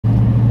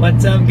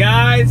What's up,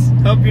 guys?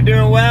 Hope you're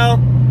doing well.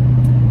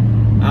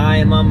 I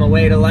am on my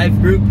way to life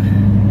group.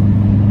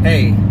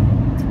 Hey,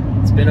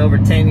 it's been over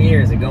 10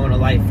 years of going to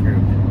life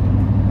group.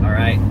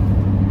 Alright?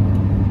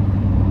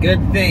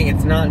 Good thing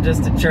it's not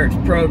just a church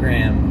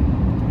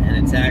program,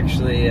 and it's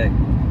actually a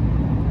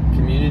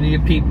community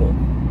of people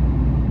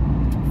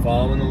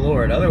following the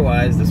Lord.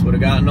 Otherwise, this would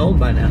have gotten old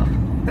by now.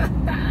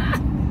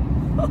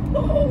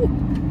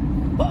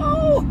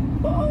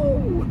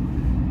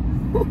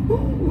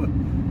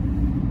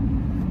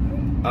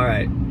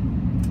 Alright,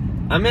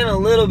 I'm in a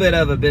little bit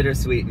of a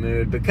bittersweet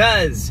mood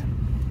because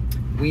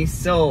we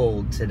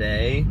sold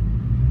today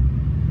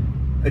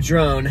a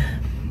drone,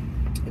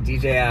 a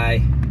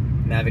DJI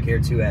Mavic Air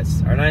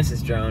 2S, our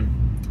nicest drone,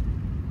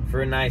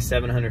 for a nice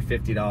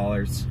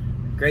 $750.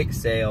 Great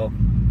sale.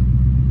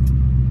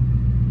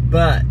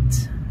 But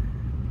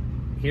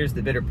here's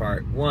the bitter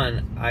part.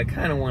 One, I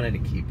kind of wanted to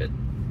keep it,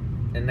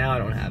 and now I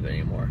don't have it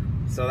anymore.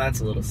 So that's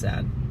a little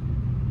sad.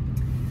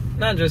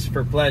 Not just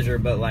for pleasure,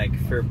 but like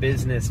for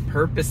business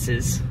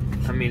purposes.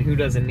 I mean, who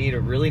doesn't need a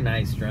really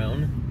nice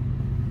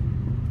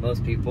drone?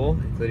 Most people,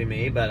 including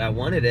me, but I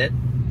wanted it.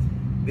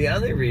 The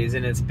other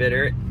reason it's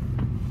bitter,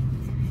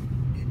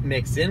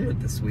 mixed in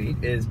with the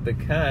sweet, is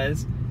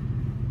because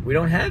we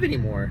don't have any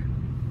more.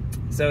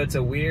 So it's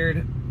a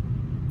weird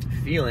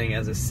feeling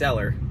as a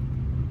seller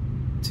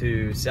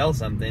to sell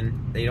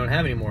something that you don't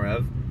have any more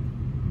of,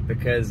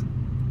 because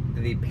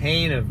the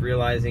pain of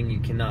realizing you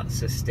cannot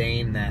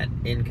sustain that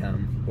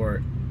income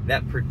or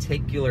that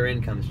particular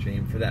income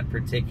stream for that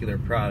particular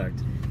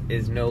product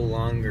is no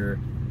longer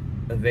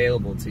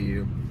available to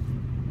you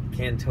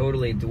can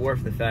totally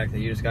dwarf the fact that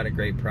you just got a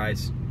great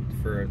price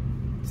for a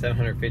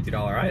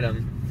 $750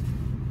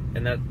 item,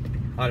 and that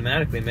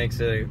automatically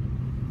makes a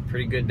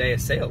pretty good day of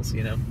sales,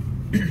 you know?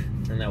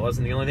 And that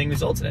wasn't the only thing we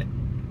sold today.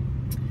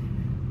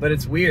 But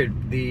it's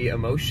weird, the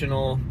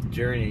emotional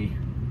journey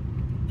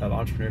of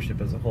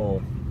entrepreneurship as a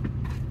whole,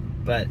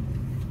 but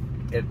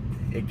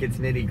it gets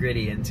nitty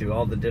gritty into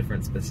all the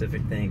different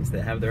specific things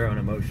that have their own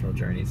emotional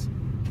journeys.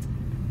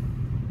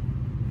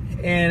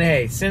 And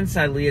hey, since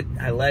I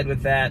led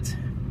with that,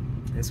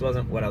 this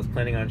wasn't what I was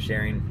planning on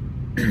sharing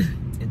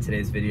in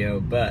today's video,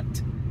 but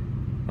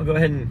I'll go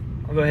ahead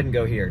and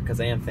go here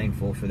because I am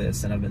thankful for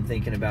this, and I've been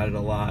thinking about it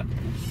a lot,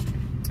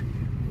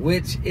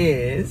 which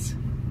is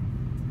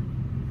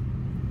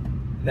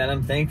that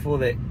I'm thankful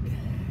that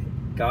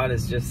God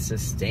has just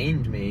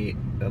sustained me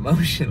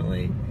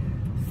emotionally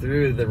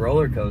through the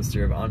roller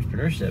coaster of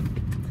entrepreneurship.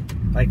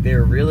 Like,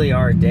 there really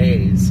are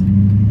days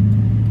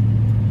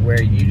where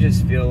you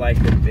just feel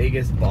like the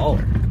biggest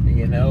baller,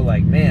 you know?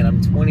 Like, man,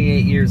 I'm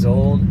 28 years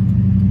old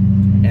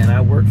and I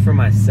work for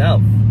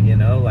myself, you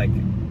know? Like,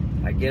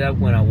 I get up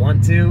when I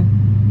want to,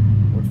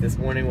 which this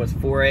morning was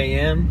 4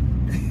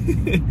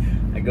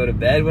 a.m. I go to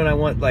bed when I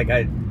want. Like,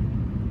 I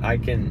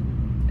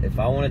can, if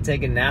I want to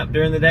take a nap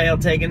during the day, I'll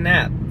take a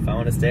nap. If I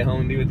want to stay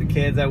home and be with the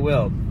kids, I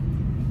will.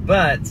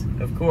 But,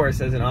 of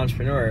course, as an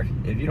entrepreneur,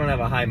 if you don't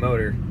have a high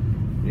motor,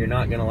 you're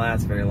not going to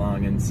last very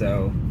long. And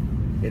so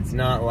it's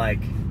not like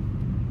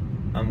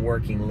I'm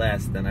working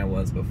less than I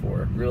was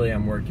before. Really,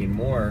 I'm working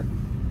more.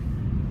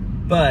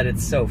 But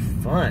it's so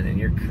fun, and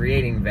you're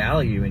creating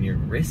value, and you're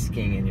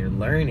risking, and you're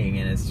learning,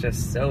 and it's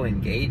just so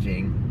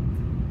engaging.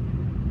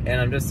 And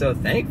I'm just so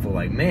thankful.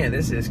 Like, man,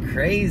 this is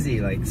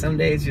crazy. Like, some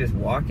days you just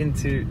walk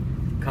into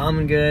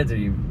Common Goods, or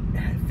you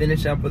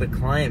finish up with a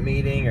client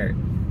meeting, or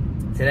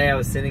today I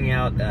was sending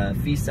out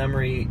fee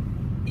summary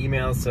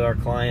emails to our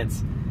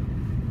clients,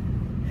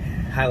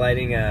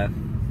 highlighting,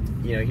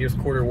 you know, here's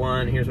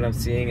Q1, here's what I'm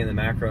seeing in the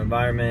macro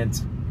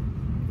environment,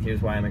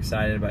 here's why I'm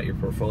excited about your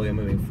portfolio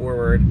moving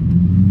forward,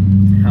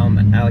 how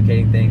I'm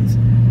allocating things.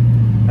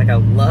 Like, I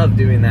love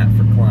doing that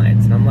for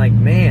clients, and I'm like,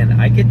 man,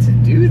 I get to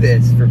do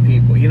this for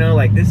people, you know?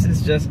 Like, this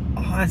is just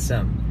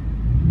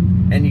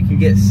awesome. And you can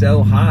get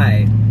so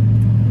high,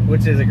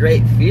 which is a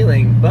great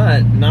feeling,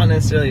 but not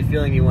necessarily a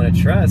feeling you want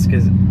to trust,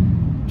 because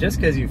just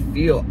because you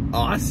feel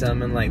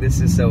awesome and like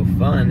this is so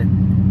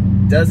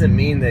fun doesn't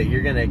mean that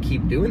you're gonna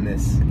keep doing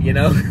this, you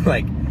know?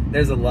 Like,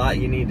 there's a lot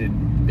you need to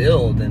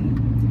build, and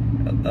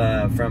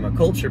from a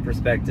culture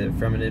perspective,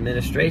 from an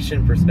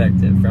administration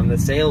perspective, from the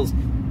sales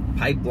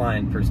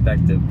pipeline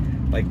perspective,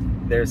 like,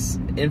 there's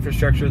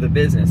infrastructure of the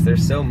business.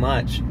 There's so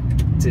much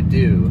to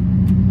do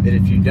that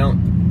if you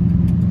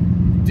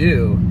don't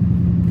do,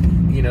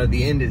 you know,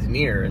 the end is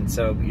near. And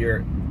so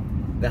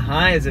the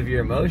highs of your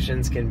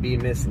emotions can be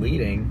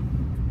misleading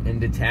and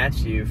detach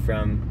you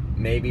from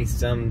maybe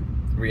some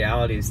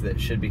realities that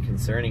should be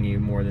concerning you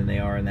more than they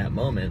are in that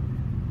moment,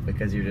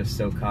 because you're just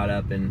so caught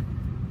up in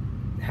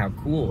how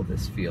cool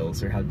this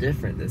feels or how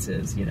different this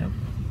is, you know?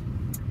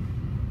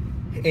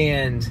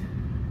 And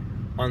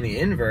on the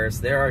inverse,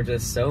 there are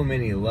just so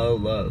many low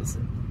lows.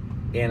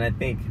 And I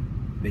think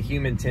the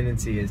human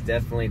tendency is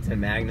definitely to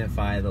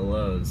magnify the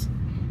lows.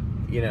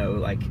 You know,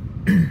 like,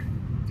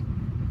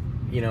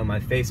 you know, my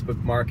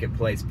Facebook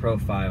Marketplace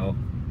profile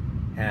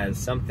has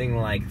something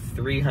like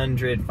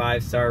 300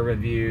 5-star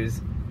reviews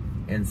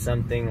and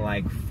something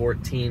like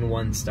 14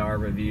 1-star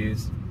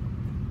reviews.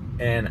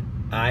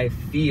 And I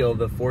feel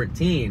the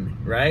 14,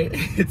 right?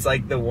 It's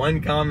like the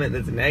one comment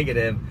that's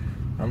negative.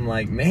 I'm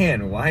like,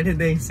 man, why did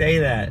they say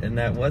that? And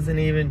that wasn't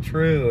even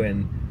true.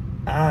 And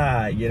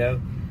you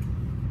know.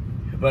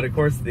 But of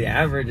course, the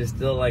average is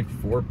still like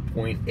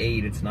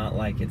 4.8. It's not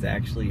like it's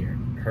actually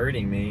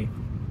hurting me.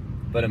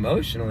 But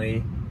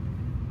emotionally,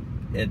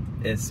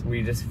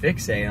 we just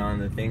fixate on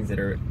the things that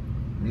are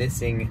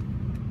missing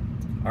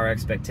our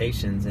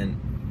expectations.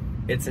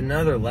 And it's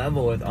another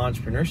level with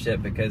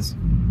entrepreneurship, because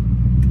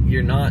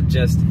you're not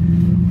just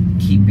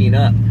keeping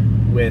up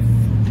with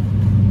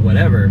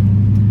whatever.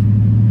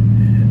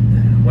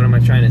 What am I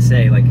trying to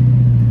say? Like,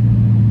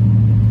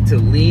 to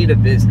lead a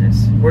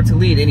business, or to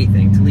lead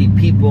anything, to lead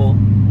people,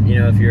 you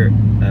know, if you're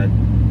a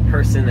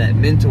person that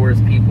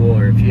mentors people,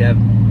 or if you have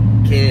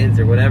kids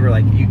or whatever,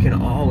 like, you can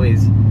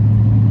always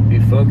be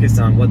focused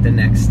on what the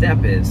next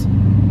step is.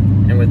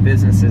 And with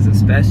businesses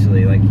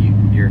especially, like,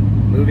 you're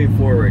moving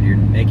forward, you're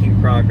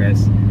making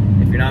progress.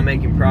 If you're not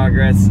making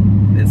progress,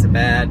 it's a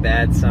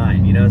bad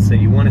sign, you know. So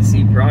you want to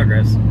see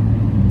progress.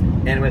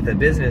 And with a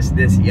business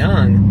this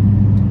young,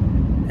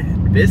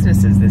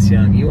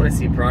 you want to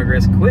see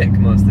progress quick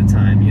most of the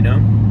time, you know.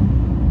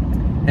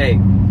 Hey,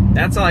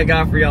 that's all I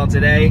got for y'all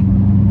today.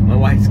 My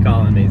wife's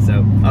calling me,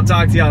 so I'll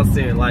talk to y'all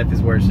soon. Life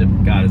is worship,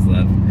 God is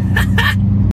love.